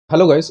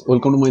Hello guys,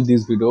 welcome to my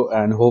this video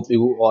and hope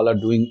you all are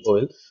doing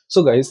well.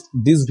 So guys,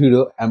 this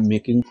video I'm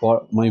making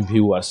for my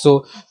viewers.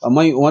 So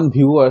my one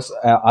viewers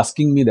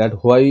asking me that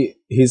why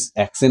his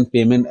accent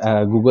payment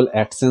Google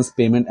AdSense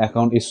payment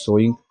account is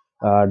showing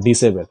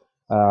disabled.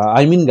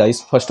 I mean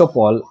guys, first of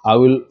all I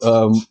will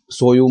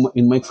show you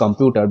in my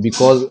computer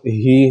because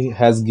he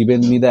has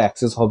given me the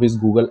access of his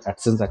Google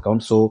AdSense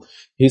account. So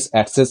his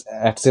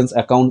AdSense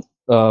account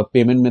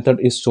payment method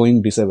is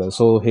showing disabled.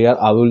 So here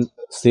I will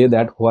say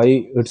that why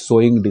it's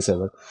showing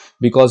disabled,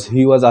 because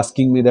he was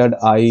asking me that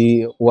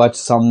I watch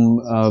some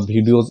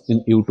videos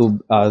in YouTube.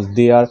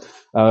 They are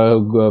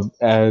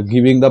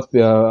giving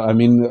the I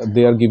mean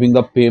they are giving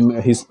the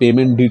his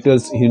payment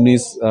details in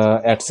his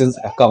AdSense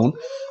account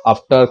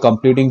after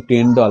completing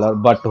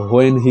 $10, but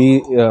when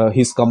he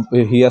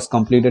has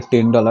completed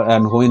 $10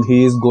 and when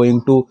he is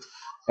going to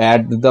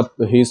add the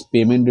his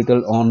payment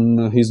detail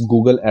on his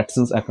Google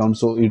AdSense account,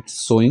 so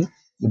it's showing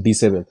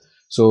disabled.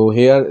 So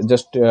here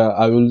just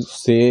I will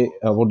say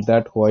about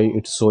that why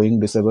it's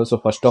showing disabled. So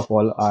first of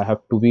all I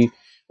have to be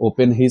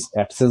open his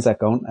AdSense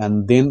account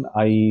and then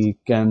I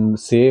can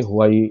say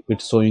why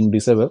it's showing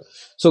disabled.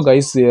 So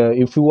guys,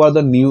 if you are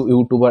the new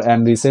YouTuber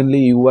and recently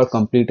you are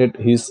completed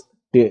his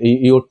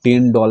your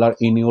 $10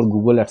 in your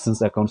Google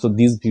AdSense account, so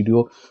this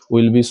video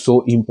will be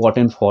so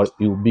important for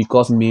you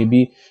because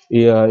maybe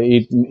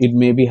it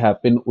may be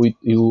happen with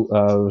you.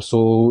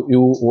 So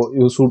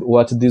you should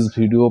watch this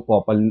video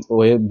properly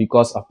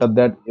because after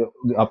that,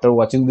 after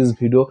watching this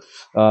video,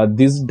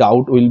 this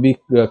doubt will be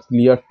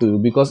clear to you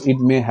because it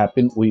may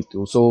happen with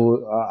you.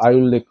 So I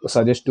will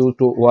suggest you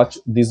to watch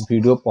this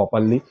video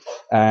properly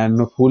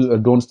and full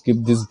don't skip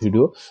this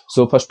video.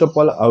 So first of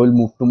all I will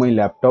move to my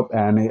laptop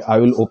and I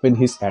will open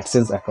his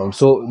AdSense account.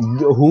 So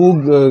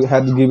who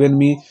had given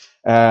me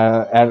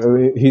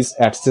his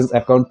AdSense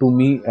account to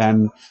me,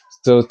 and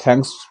so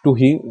thanks to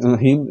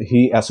him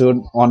he assured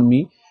on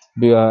me,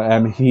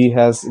 and he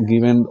has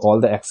given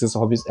all the access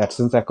of his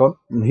AdSense account.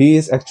 He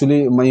is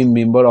actually my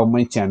member of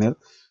my channel.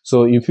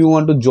 So if you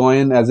want to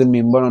join as a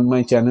member on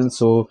my channel,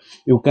 so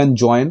you can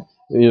join.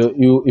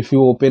 You if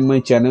you open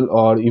my channel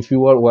or if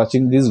you are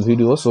watching this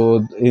video,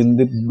 so in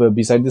the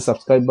beside the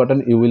subscribe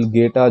button you will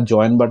get a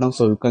join button,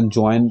 so you can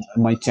join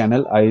my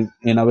channel. I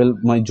enable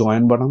my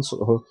join button,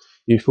 so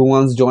if you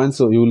once join,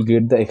 so you will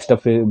get the extra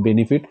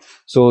benefit.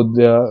 So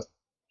the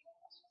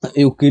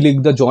you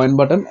click the join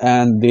button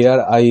and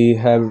there I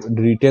have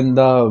written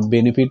the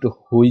benefit,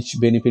 which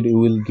benefit you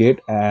will get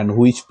and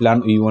which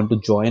plan you want to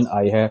join.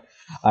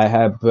 I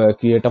have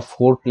create a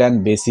 4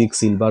 plan: basic,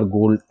 silver,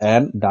 gold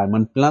and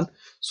diamond plan.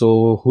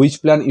 So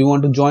which plan you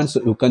want to join, so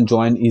you can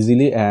join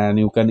easily and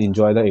you can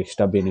enjoy the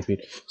extra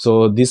benefit.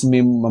 So this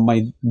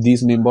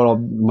member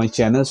of my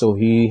channel, so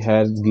he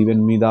has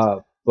given me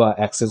the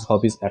access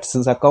of his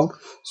AdSense account.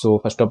 So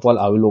first of all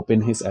I will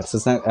open his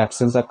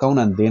AdSense account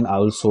and then I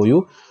will show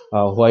you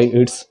why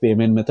its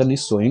payment method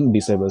is showing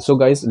disabled. So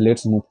guys,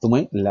 let's move to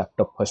my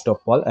laptop first of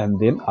all and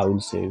then I will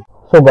save.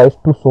 So guys,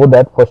 to show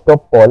that, first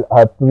of all I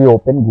have to be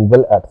open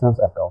Google AdSense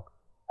account,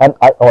 and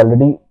I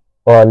already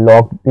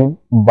logged in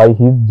by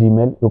his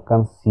Gmail, you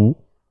can see.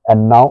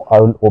 And now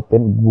I will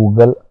open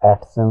Google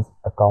AdSense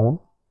account.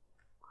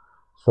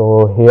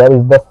 So here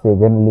is the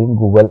second link,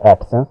 Google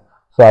AdSense.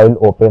 So I will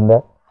open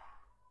that.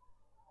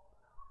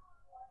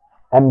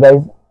 And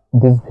guys,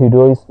 this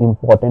video is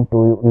important to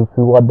you if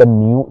you are the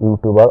new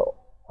YouTuber.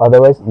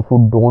 Otherwise, if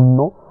you don't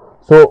know,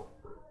 so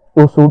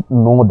you should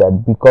know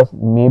that, because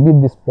maybe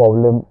this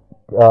problem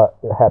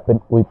happen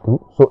with you.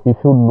 So if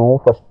you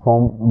know first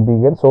from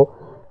begin, so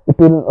it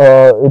will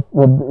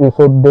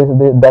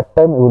that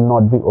time you will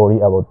not be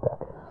worried about that.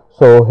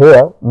 So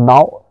here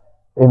now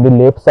in the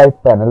left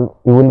side panel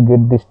you will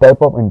get this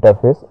type of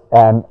interface,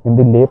 and in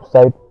the left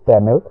side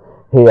panel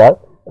here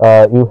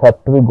you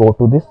have to go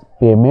to this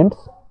payments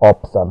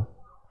option,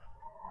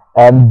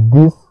 and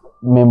this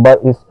member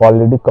is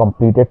already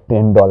completed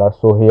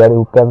 $10. So here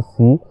you can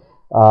see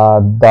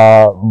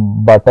the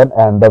button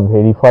and the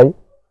verify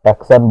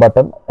action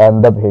button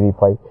and the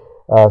verify.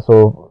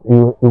 So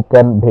you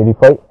can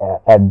verify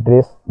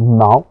address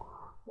now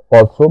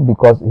also,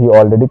 because he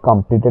already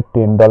completed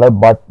 $10,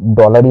 but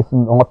dollar is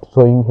not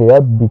showing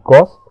here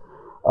because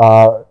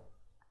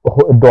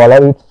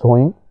dollar is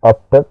showing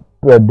after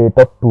date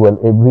of 12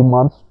 every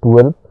month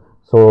 12.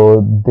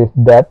 So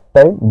that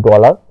time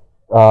dollar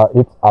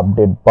it's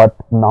update, but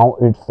now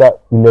it's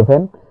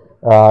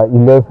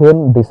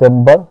 11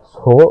 December,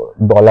 so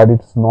dollar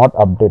is not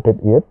updated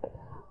yet,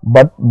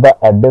 but the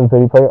address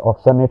verify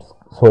option it's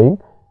showing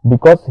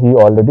because he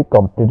already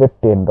completed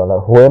 $10.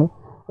 When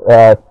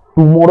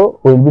tomorrow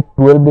will be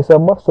 12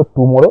 December, so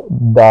tomorrow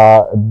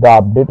the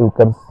update you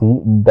can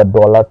see the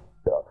dollar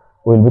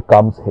will be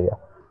comes here.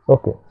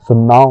 Okay, so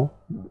now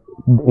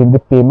in the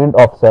payment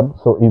option,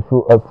 so if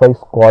I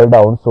scroll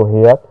down, so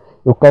here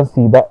you can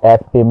see the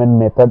add payment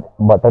method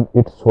button,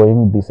 it's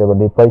showing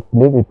disabled. If I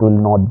click, it will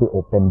not be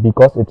open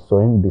because it's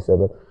showing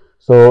disabled.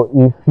 So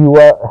if you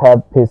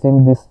are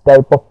facing this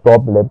type of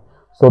problem,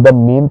 so the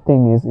main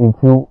thing is if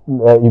you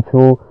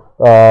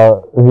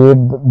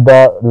read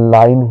the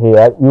line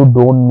here, you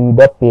don't need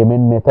a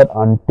payment method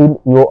until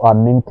your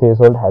earning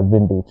threshold has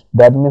been reached.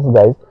 That means,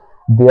 guys,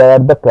 there are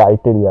the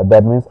criteria,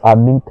 that means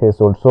earning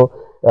threshold. So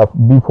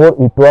before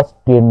it was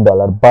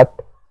 $10, but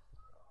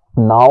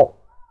now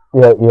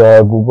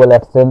Google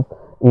AdSense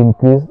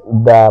increase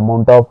the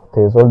amount of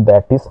threshold,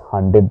 that is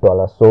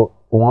 $100. So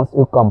once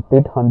you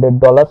complete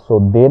 $100, so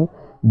then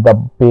the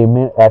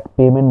payment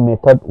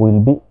method will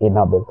be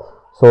enabled.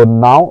 So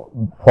now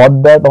for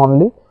that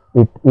only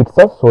it's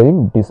a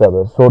showing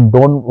disabled, so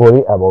don't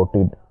worry about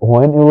it.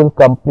 When you will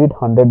complete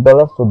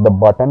 $100, so the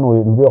button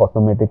will be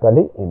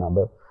automatically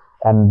enabled,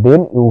 and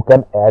then you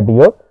can add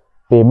your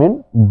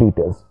payment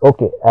details.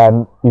 Okay,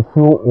 and if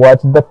you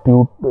watch the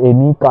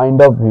any kind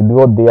of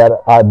video, they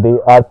are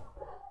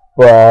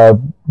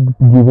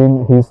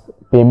giving his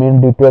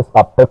payment details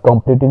after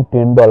completing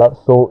 $10.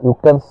 So you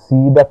can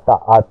see the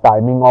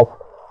timing of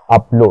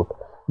upload.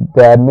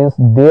 That means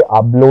they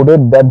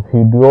uploaded that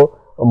video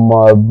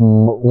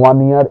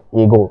 1 year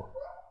ago.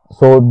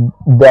 So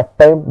that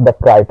time the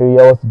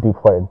criteria was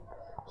different.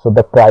 So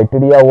the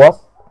criteria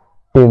was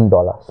 $10.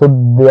 So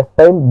that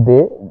time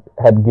they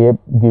had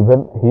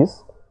given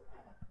his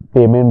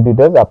payment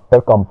details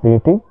after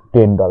completing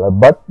 $10.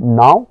 But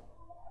now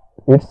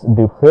it's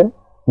different.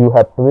 You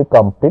have to be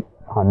complete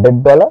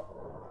 $100.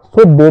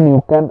 So then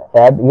you can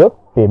add your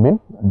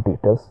payment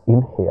details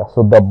in here.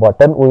 So the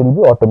button will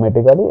be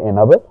automatically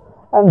enabled,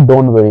 and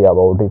don't worry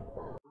about it.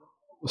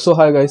 So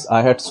hi guys,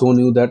 I had shown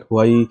you that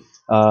why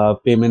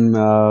payment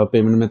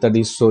method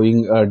is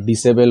showing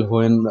disable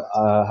when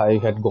I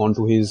had gone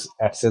to his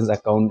AdSense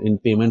account in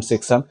payment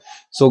section.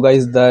 So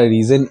guys, the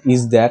reason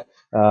is that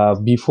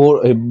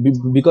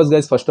because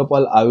guys, first of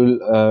all, I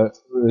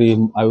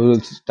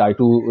will try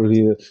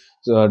to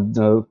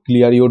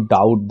clear your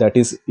doubt. That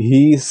is,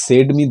 he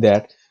said me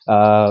that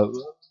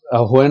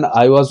when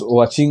I was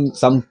watching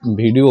some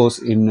videos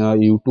in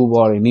YouTube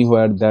or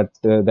anywhere,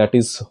 that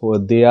is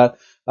they are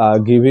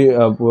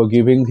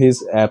giving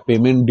his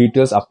payment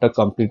details after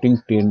completing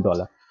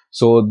 $10.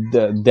 So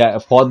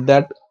for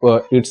that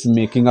it's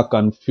making a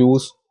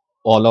confuse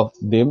all of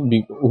them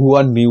who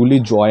are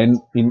newly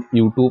joined in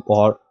YouTube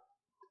or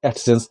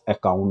AdSense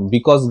account.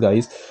 Because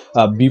guys,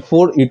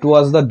 before it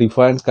was the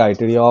different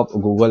criteria of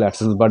Google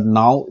AdSense, but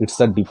now it's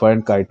the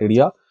different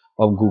criteria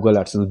of Google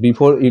AdSense.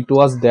 Before it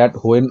was that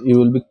when you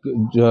will be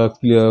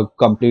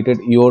completed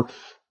your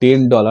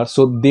 $10,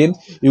 so then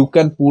you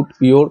can put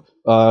your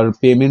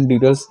payment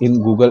details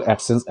in Google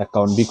AdSense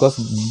account, because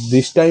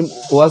this time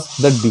was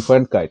the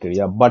different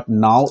criteria, but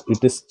now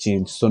it is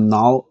changed. So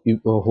now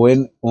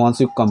when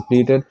once you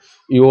completed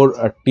your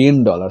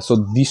 $10, so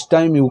this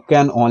time you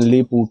can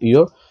only put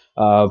your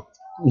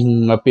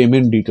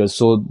payment details.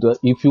 So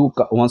if you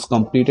once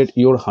completed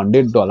your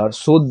 $100,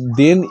 so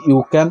then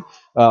you can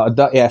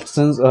the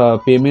AdSense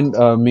payment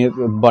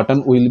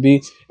button will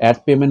be,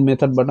 add payment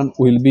method button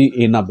will be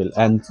enabled,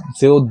 and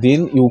so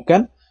then you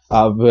can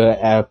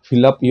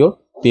fill up your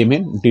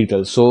payment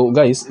details. So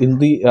guys, in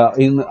the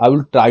in I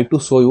will try to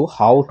show you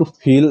how to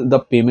fill the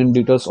payment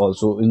details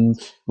also in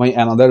my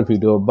another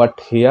video. But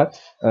here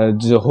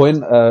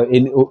when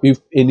if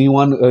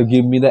anyone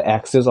give me the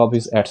access of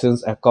his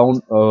AdSense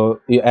account,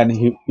 and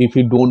if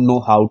he don't know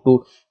how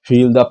to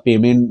fill the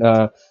payment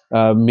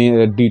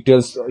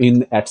details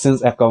in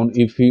AdSense account,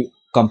 if he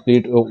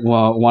complete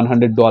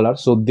 $100,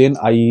 so then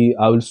I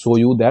will show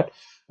you that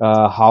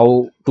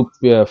how to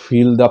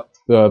fill the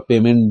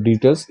payment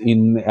details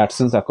in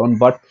AdSense account.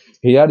 But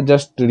here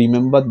just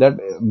remember that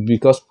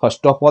because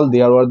first of all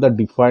there were the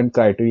defined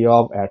criteria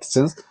of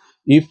AdSense.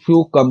 If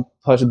you come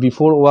first,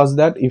 before was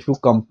that if you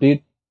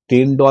complete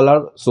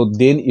 $10, so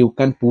then you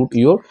can put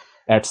your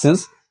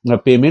AdSense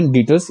payment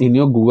details in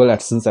your Google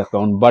AdSense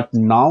account. But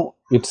now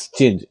it's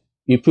changed.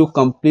 If you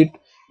complete,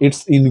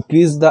 it's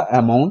increased the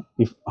amount.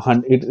 If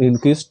it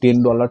increased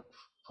 $10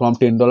 from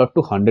 $10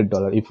 to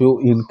 $100. If you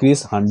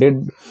increase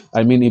 100,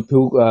 I mean if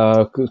you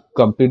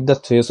complete the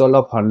threshold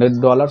of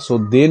 $100, so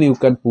then you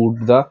can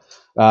put the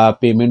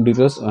payment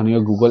details on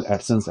your Google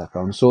AdSense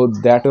account. So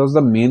that was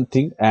the main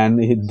thing, and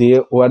they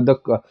were the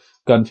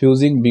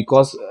confusing,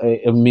 because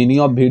many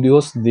of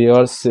videos they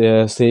are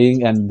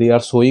saying and they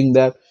are showing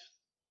that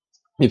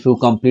if you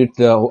complete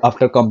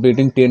after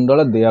completing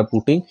 $10, they are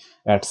putting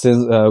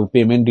AdSense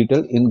payment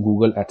detail in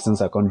Google AdSense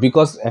account,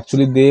 because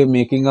actually they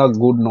making a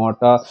good, not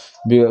a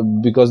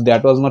because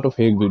that was not a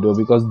fake video,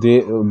 because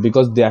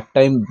that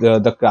time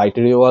the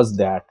criteria was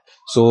that.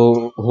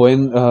 So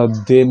when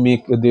they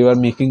were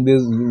making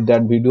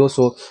that video,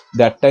 so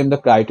that time the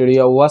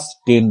criteria was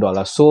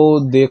 $10.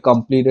 So they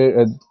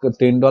completed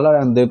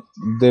 $10, and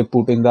they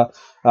put in the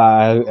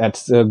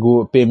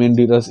payment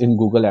details in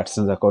Google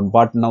AdSense account.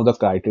 But now the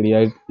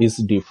criteria is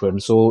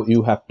different, so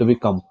you have to be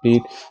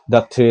complete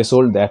the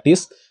threshold, that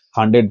is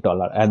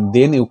 $100, and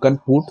then you can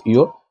put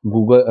your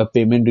Google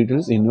payment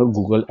details in your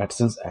Google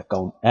AdSense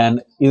account.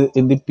 And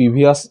in the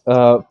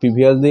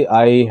previously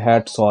I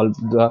had solved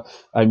the,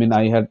 I mean,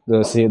 I had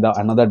say the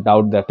another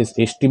doubt, that is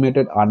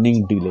estimated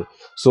earning delay.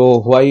 So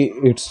why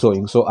it's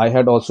showing, so I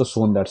had also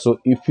shown that. So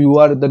if you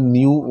are the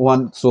new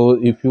one, so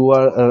if you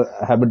are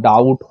have a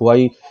doubt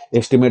why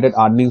estimated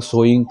earnings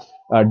showing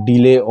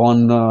delay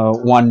on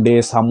 1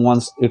 day,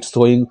 someone's it's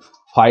showing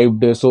 5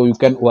 days, so you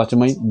can watch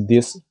my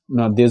this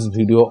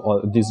video,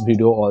 or this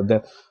video, or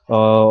the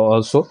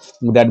also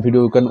that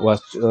video you can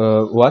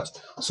watch.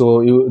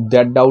 So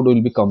that doubt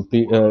will be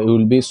complete, it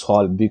will be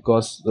solved,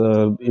 because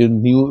a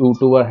new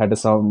YouTuber had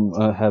some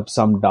have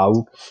some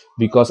doubt,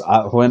 because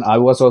when I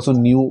was also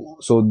new,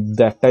 so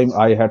that time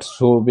I had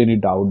so many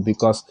doubt,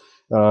 because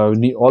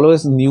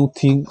always new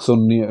thing, so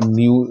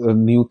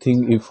new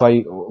thing,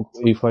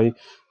 if I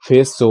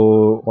face,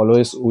 so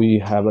always we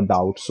have a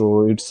doubt,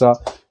 so it's a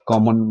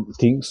common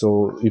thing.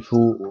 So if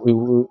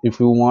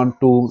you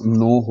want to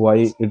know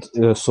why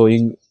it's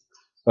showing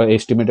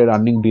estimated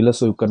earning dealer,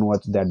 so you can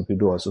watch that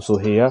video also. So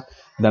here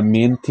the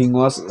main thing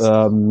was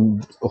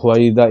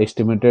why the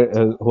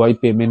estimated why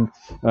payment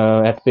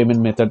at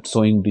payment method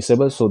showing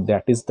disabled. So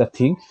that is the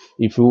thing.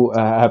 If you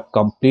have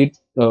complete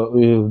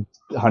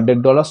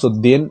 $100, so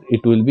then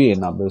it will be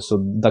enabled. So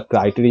the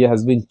criteria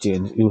has been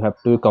changed, you have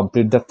to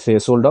complete the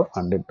threshold of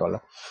 $100.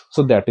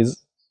 So that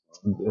is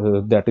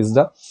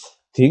the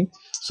thing.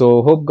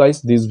 So hope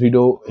guys this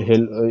video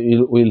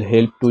will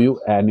help to you,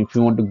 and if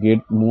you want to get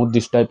more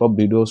this type of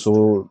videos,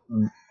 so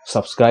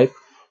subscribe,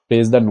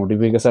 press the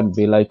notification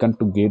bell icon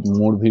to get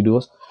more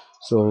videos.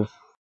 So